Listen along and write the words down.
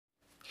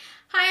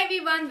Hi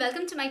everyone,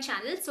 welcome to my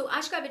channel. सो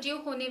आज का video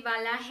होने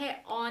वाला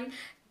है ऑन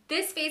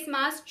दिस फेस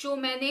मास्क जो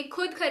मैंने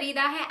खुद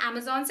खरीदा है,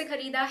 अमेजोन से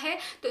खरीदा है।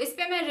 तो इस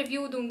पे मैं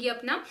रिव्यू दूंगी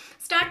अपना।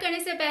 स्टार्ट करने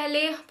से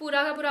पहले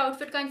पूरा का पूरा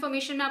आउटफिट का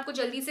इन्फॉर्मेशन मैं आपको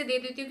जल्दी से दे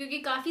देती हूँ क्योंकि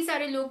काफ़ी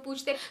सारे लोग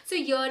पूछते हैं। सो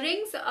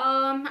earrings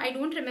I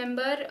don't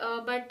remember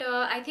but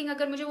I think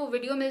अगर मुझे वो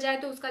वीडियो मिल जाए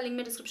तो उसका लिंक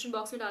मैं डिस्क्रिप्शन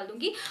बॉक्स में डाल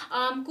दूंगी।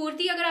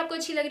 कुर्ती अगर आपको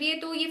अच्छी लग रही है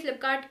तो ये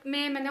फ्लिपकार्ट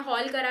में मैंने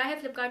हॉल करा है,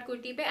 फ्लिपकार्ट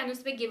कुर्ती पे, एंड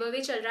उस पर गिव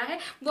अवे चल रहा है,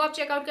 वो आप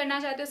चेकआउट करना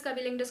चाहते हो, उसका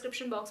भी लिंक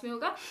डिस्क्रिप्शन बॉक्स में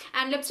होगा।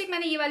 एंड लिपस्टिक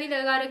मैंने ये वाली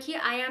लगा रखी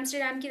है, आई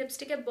एम्स्टरडैम की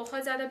लिपस्टिक है,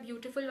 बहुत ज़्यादा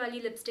ब्यूटीफुल वाली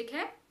लिपस्टिक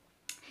है,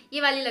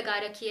 ये वाली लगा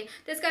रखी है।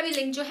 तो इसका भी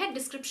लिंक जो है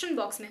डिस्क्रिप्शन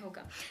बॉक्स में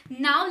होगा।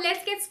 नाउ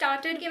लेट्स गेट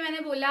स्टार्टेड कि मैंने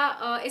बोला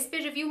इस पे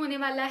रिव्यू होने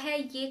वाला है।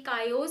 ये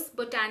कायोस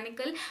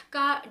बोटैनिकल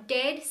का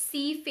डेड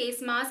सी फेस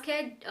मास्क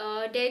है,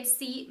 डेड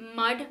सी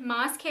मड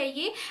मास्क है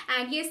ये,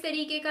 एंड ये इस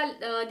तरीके का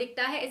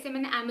दिखता है। इसे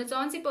मैंने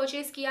अमेजोन से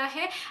परचेज किया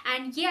है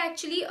एंड ये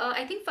एक्चुअली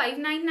आई थिंक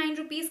 599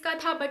 रुपीज़ का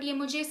था, बट ये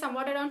मुझे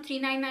समवॉट अराउंड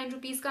 399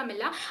 रुपीज़ का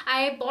मिला।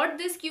 आई बॉट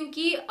दिस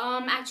क्योंकि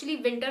एक्चुअली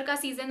विंटर का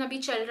सीजन अभी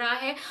चल रहा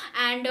है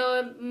एंड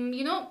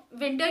यू नो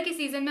विंटर के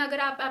सीजन में अगर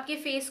आप आपके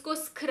फेस को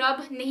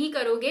स्क्रब नहीं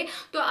करोगे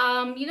तो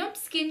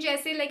स्किन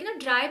जैसे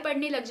ड्राई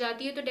पड़ने लग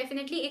जाती है, तो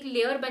डेफिनेटली एक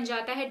लेयर बन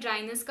जाता है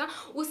ड्राइनेस का,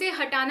 उसे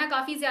हटाना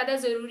काफ़ी ज़्यादा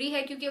ज़रूरी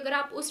है क्योंकि अगर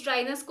आप उस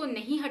ड्राइनेस को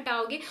नहीं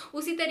हटाओगे,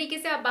 उसी तरीके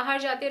से आप बाहर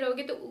जाते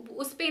रहोगे तो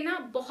उस पर ना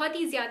बहुत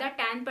ही ज़्यादा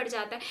टैन पड़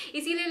जाता है।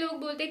 इसीलिए लोग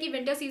बोलते हैं कि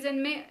विंटर सीजन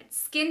में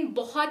स्किन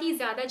बहुत ही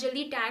ज़्यादा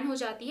जल्दी टैन हो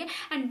जाती है,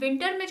 एंड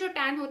विंटर में जो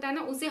टैन होता है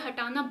ना उसे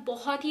हटाना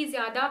बहुत ही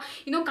ज़्यादा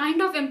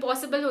काइंड ऑफ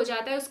इम्पॉसिबल हो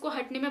जाता है, उसको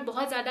हटने में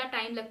बहुत ज़्यादा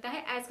टाइम लगता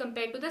है as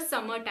compare to the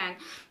summer tan.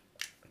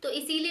 तो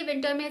इसीलिए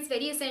विंटर में इट्स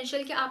वेरी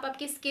एसेंशियल कि आप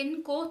आपकी स्किन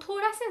को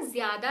थोड़ा सा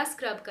ज़्यादा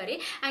स्क्रब करें,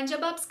 एंड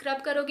जब आप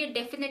स्क्रब करोगे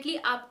डेफिनेटली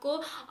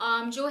आपको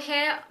जो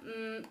है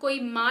कोई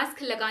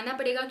मास्क लगाना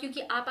पड़ेगा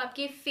क्योंकि आप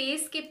आपके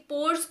फेस के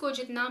पोर्स को,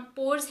 जितना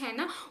पोर्स है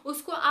ना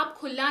उसको आप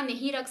खुला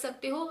नहीं रख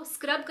सकते हो।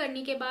 स्क्रब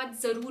करने के बाद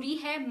ज़रूरी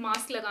है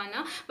मास्क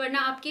लगाना, वरना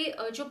आपके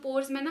जो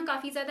पोर्स में ना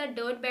काफ़ी ज़्यादा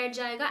डर्ट बैठ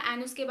जाएगा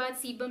एंड उसके बाद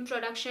सीबम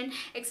प्रोडक्शन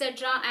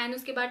एक्सेट्रा एंड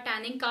उसके बाद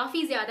टैनिंग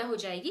काफ़ी ज़्यादा हो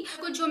जाएगी।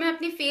 तो जो मैं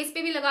अपने फेस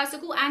पे भी लगा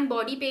सकूँ एंड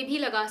बॉडी पे भी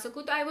लगा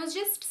सकूँ, तो आई वॉज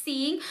जस्ट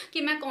सीइंग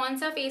कि मैं कौन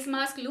सा फेस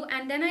मास्क लूँ,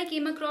 and then I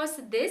came across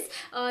this.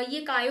 ये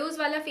कायोस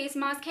वाला फेस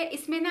मास्क है।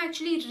 इसमें ना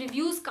एक्चुअली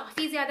रिव्यूज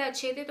काफ़ी ज़्यादा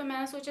अच्छे थे, तो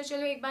मैंने सोचा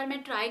चलो एक बार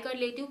मैं ट्राई कर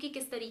लेती हूँ कि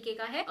किस तरीके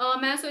का है।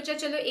 मैं सोचा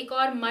चलो एक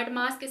और मड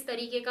मास्क इस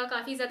तरीके का,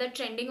 काफ़ी ज़्यादा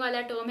ट्रेंडिंग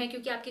वाला टर्म है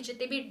क्योंकि आपके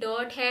जितने भी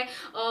डर्ट है,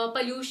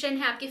 पोल्यूशन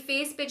है आपके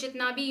फेस पे,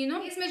 जितना भी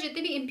इसमें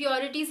जितनी भी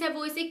इम्प्योरिटीज़ है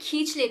वो इसे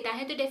खींच लेता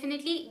है, तो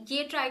डेफिनेटली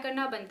ये ट्राई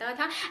करना बनता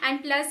था।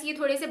 एंड प्लस ये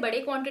थोड़े से बड़े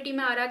क्वान्टिटी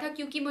में आ रहा था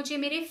क्योंकि मुझे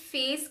मेरे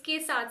फेस के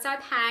साथ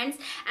साथ हैंड्स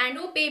एंड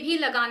वो पे भी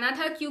लगाना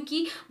था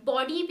क्योंकि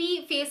बॉडी भी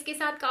फेस के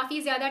साथ काफ़ी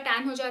ज़्यादा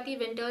टैन हो जाती है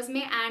विंटर्स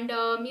में, एंड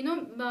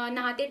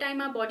नहाते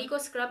टाइम आप बॉडी को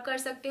स्क्रब कर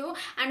सकते हो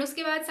एंड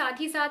उसके बाद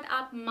साथ ही साथ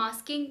आप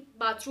मास्किंग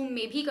बाथरूम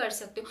में भी कर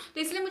सकते हो।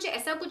 तो इसलिए मुझे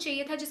ऐसा कुछ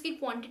चाहिए था जिसकी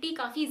क्वांटिटी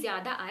काफ़ी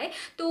ज़्यादा आए,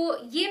 तो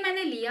ये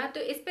मैंने लिया। तो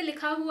इस पर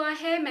लिखा हुआ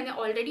है, मैंने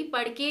ऑलरेडी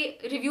पढ़ के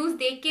रिव्यूज़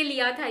देख के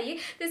लिया था ये,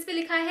 तो इस पर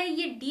लिखा है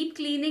ये deep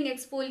cleaning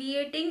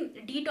exfoliating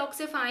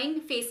detoxifying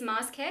face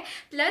mask है,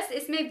 प्लस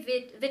इसमें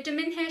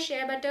विटामिन है,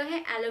 शेयर बटर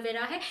है,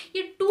 एलोवेरा है।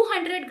 ये 200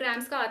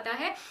 ग्राम्स का आता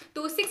है,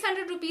 तो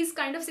 600 रुपीज़,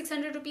 काइंड ऑफ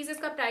 600 रुपीज़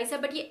इसका प्राइस है,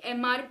 बट ये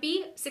MRP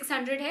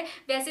 600 है।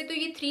 वैसे तो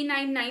ये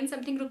 399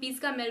 समथिंग रुपीज़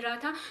का मिल रहा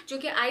था, जो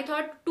कि आई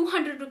थॉट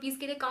 200 रुपीज़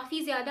के लिए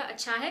काफ़ी ज़्यादा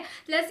अच्छा है।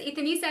 प्लस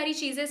इतनी सारी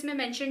चीज़ें इसमें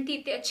मैंशन थी,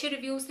 इतने अच्छे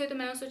रिव्यूज़ थे, तो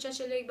मैंने सोचा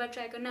चलो एक बार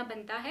ट्राई करना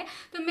बनता है।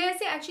 तो मैं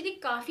इसे एक्चुअली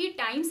काफ़ी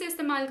टाइम से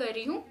इस्तेमाल कर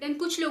रही हूँ, देन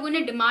कुछ लोगों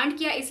ने डिमांड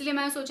किया, इसलिए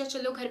मैंने सोचा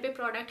चलो घर पर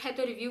प्रोडक्ट है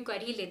तो रिव्यू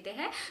कर ही लेते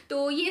हैं।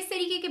 तो ये इस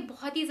तरीके के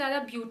बहुत ही ज़्यादा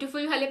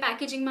ब्यूटीफुल वाले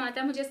पैकेजिंग में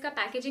आता है। मुझे इसका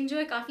पैकेजिंग जो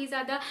है काफ़ी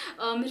ज़्यादा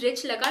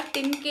रिच लगा,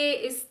 टिन के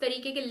इस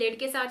तरीके के लेड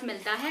के साथ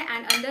मिलता है,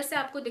 एंड अंदर से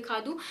आपको दिखा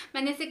दूं,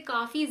 मैंने इसे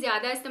काफ़ी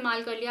ज़्यादा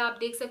इस्तेमाल कर लिया। आप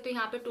देख सकते हो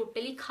यहाँ पे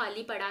टोटली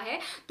खाली पड़ा है,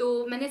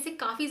 तो मैंने इसे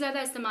काफ़ी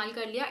ज़्यादा इस्तेमाल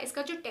कर लिया।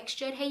 इसका जो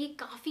टेक्सचर है ये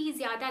काफ़ी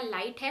ज़्यादा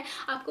लाइट है,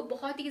 आपको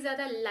बहुत ही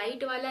ज़्यादा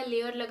लाइट वाला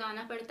लेयर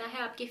लगाना पड़ता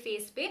है आपके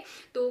फेस पे।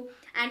 तो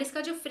एंड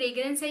इसका जो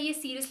फ्रेग्रेंस है ये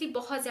सीरियसली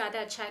बहुत ज़्यादा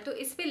अच्छा है। तो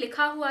इस पर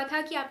लिखा हुआ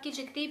था कि आपके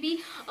जितने भी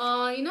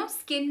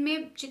स्किन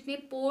में जितने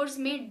पोर्स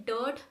में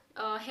डर्ट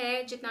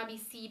है, जितना भी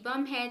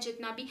सीबम है,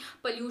 जितना भी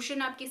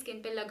पोल्यूशन आपकी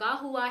स्किन पे लगा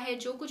हुआ है,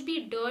 जो कुछ भी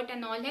डर्ट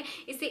एंड ऑल है,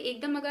 इसे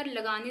एकदम अगर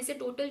लगाने से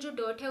टोटल जो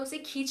डर्ट है उसे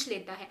खींच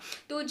लेता है।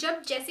 तो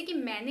जब जैसे कि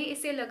मैंने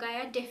इसे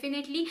लगाया,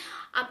 डेफिनेटली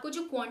आपको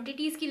जो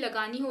क्वांटिटीज़ की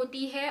लगानी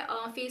होती है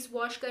फेस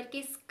वॉश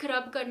करके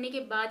स्क्रब करने के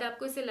बाद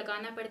आपको इसे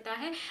लगाना पड़ता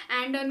है,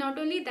 एंड नॉट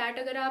ओनली दैट,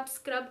 अगर आप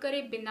स्क्रब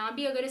करे बिना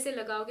भी अगर इसे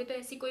लगाओगे तो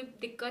ऐसी कोई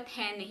दिक्कत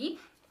है नहीं,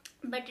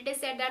 but it is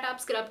said that आप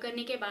स्क्रब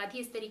करने के बाद ही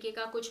इस तरीके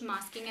का कुछ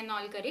मास्किंग एंड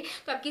ऑल करें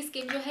तो आपकी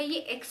स्किन जो है ये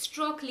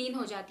एक्स्ट्रा क्लीन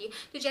हो जाती है।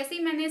 तो जैसे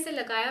ही मैंने इसे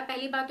लगाया,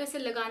 पहली बात तो इसे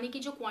लगाने की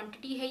जो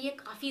क्वांटिटी है ये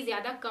काफ़ी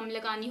ज़्यादा कम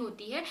लगानी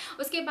होती है।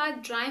 उसके बाद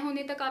ड्राई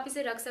होने तक आप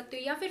इसे रख सकते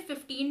हो, या फिर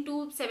 15 to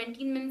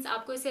 17 मिनट्स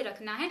आपको इसे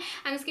रखना है,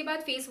 एंड उसके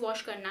बाद फेस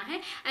वॉश करना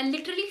है। एंड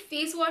लिटरली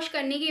फेस वॉश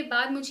करने के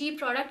बाद मुझे ये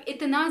प्रोडक्ट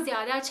इतना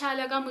ज़्यादा अच्छा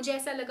लगा, मुझे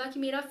ऐसा लगा कि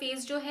मेरा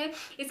फेस जो है,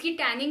 इसकी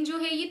टैनिंग जो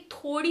है ये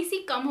थोड़ी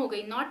सी कम हो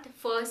गई, नॉट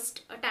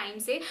फर्स्ट टाइम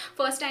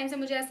से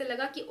मुझे ऐसा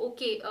लगा कि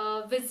ओके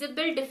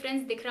विजिबल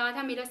डिफरेंस दिख रहा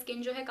था, मेरा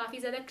स्किन जो है काफ़ी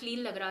ज़्यादा क्लीन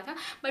लग रहा था।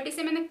 बट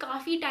इसे मैंने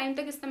काफ़ी टाइम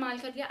तक इस्तेमाल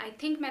कर लिया। आई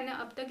थिंक मैंने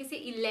अब तक इसे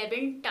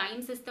 11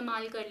 टाइम्स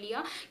इस्तेमाल कर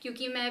लिया,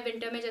 क्योंकि मैं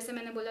विंटर में जैसे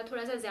मैंने बोला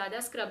थोड़ा सा ज़्यादा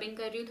स्क्रबिंग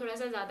कर रही हूँ, थोड़ा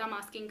सा ज़्यादा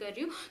मास्किंग कर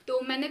रही हूँ, तो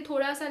मैंने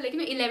थोड़ा सा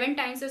लेकिन 11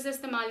 टाइम्स इसे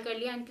इस्तेमाल कर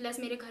लिया। एंड प्लस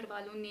मेरे घर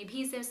वालों ने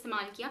भी इसे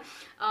इस्तेमाल किया,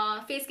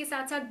 फेस के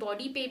साथ साथ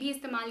बॉडी पे भी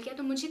इस्तेमाल किया,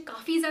 तो मुझे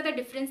काफ़ी ज़्यादा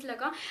डिफरेंस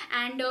लगा।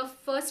 एंड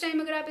फर्स्ट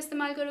टाइम अगर आप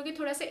इस्तेमाल करोगे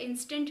थोड़ा सा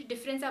इंस्टेंट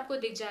डिफरेंस आपको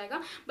दिख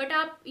जाएगा, बट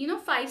आप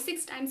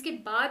 5-6 टाइम्स के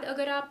बाद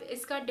अगर आप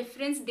इसका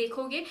डिफरेंस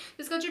देखोगे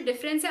तो इसका जो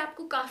डिफरेंस है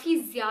आपको काफ़ी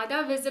ज़्यादा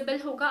विजिबल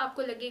होगा।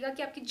 आपको लगेगा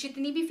कि आपकी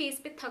जितनी भी फेस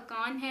पे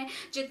थकान है,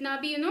 जितना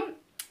भी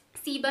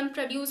सीबम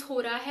प्रोड्यूस हो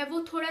रहा है, वो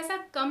थोड़ा सा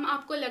कम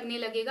आपको लगने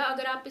लगेगा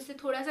अगर आप इसे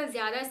थोड़ा सा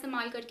ज़्यादा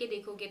इस्तेमाल करके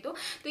देखोगे तो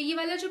ये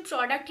वाला जो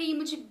प्रोडक्ट है ये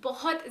मुझे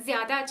बहुत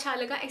ज़्यादा अच्छा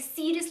लगा। I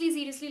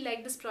seriously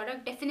like this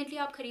product. Definitely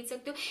आप खरीद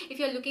सकते हो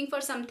if you are looking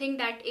for something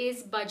that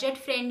is budget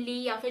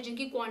friendly, या फिर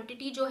जिनकी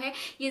क्वांटिटी जो है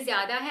ये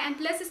ज़्यादा है। एंड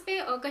प्लस इस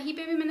पर कहीं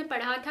पर भी मैंने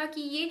पढ़ा था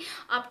कि ये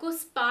आपको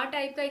स्पा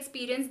टाइप का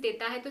एक्सपीरियंस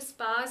देता है। तो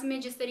स्पाज में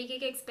जिस तरीके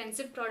के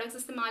एक्सपेंसिव प्रोडक्ट्स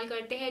इस्तेमाल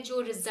करते हैं,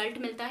 जो रिजल्ट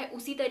मिलता है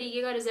उसी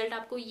तरीके का रिजल्ट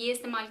आपको ये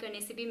इस्तेमाल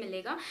करने से भी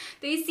मिलेगा।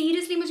 तो ये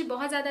सीरियसली मुझे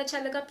बहुत ज़्यादा अच्छा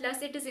लगा।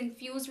 Plus it is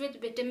infuse with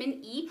vitamin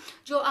E,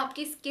 जो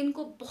आपकी स्किन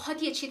को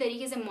बहुत ही अच्छी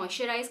तरीके से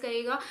मॉइस्चराइज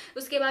करेगा।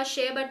 उसके बाद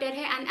शे बटर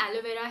है एंड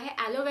एलोवेरा है।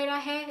 एलोवेरा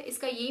है,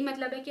 इसका यही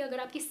मतलब है कि अगर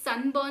आपकी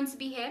सनबर्न्स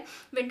भी है,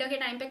 विंटर के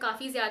टाइम पे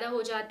काफ़ी ज़्यादा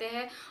हो जाते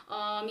हैं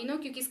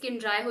क्योंकि स्किन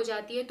ड्राई हो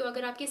जाती है, तो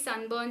अगर आपके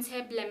सनबर्न्स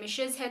है,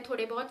 ब्लेमिशेस है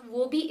थोड़े बहुत,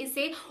 वो भी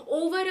इसे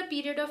over a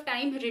period of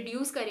time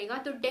reduce करेगा।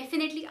 तो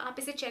डेफिनेटली आप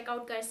इसे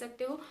चेकआउट कर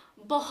सकते हो।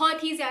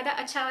 बहुत ही ज़्यादा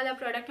अच्छा वाला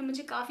प्रोडक्ट है,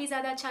 मुझे काफ़ी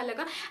ज़्यादा अच्छा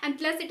लगा। And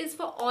plus it is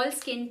for all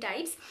skin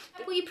types.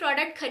 आपको ये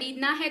प्रोडक्ट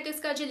खरीदना है तो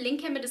इसका जो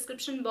लिंक है मैं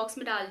डिस्क्रिप्शन बॉक्स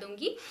में डाल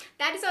दूंगी।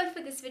 That is all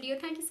for this video.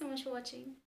 Thank you so much for watching.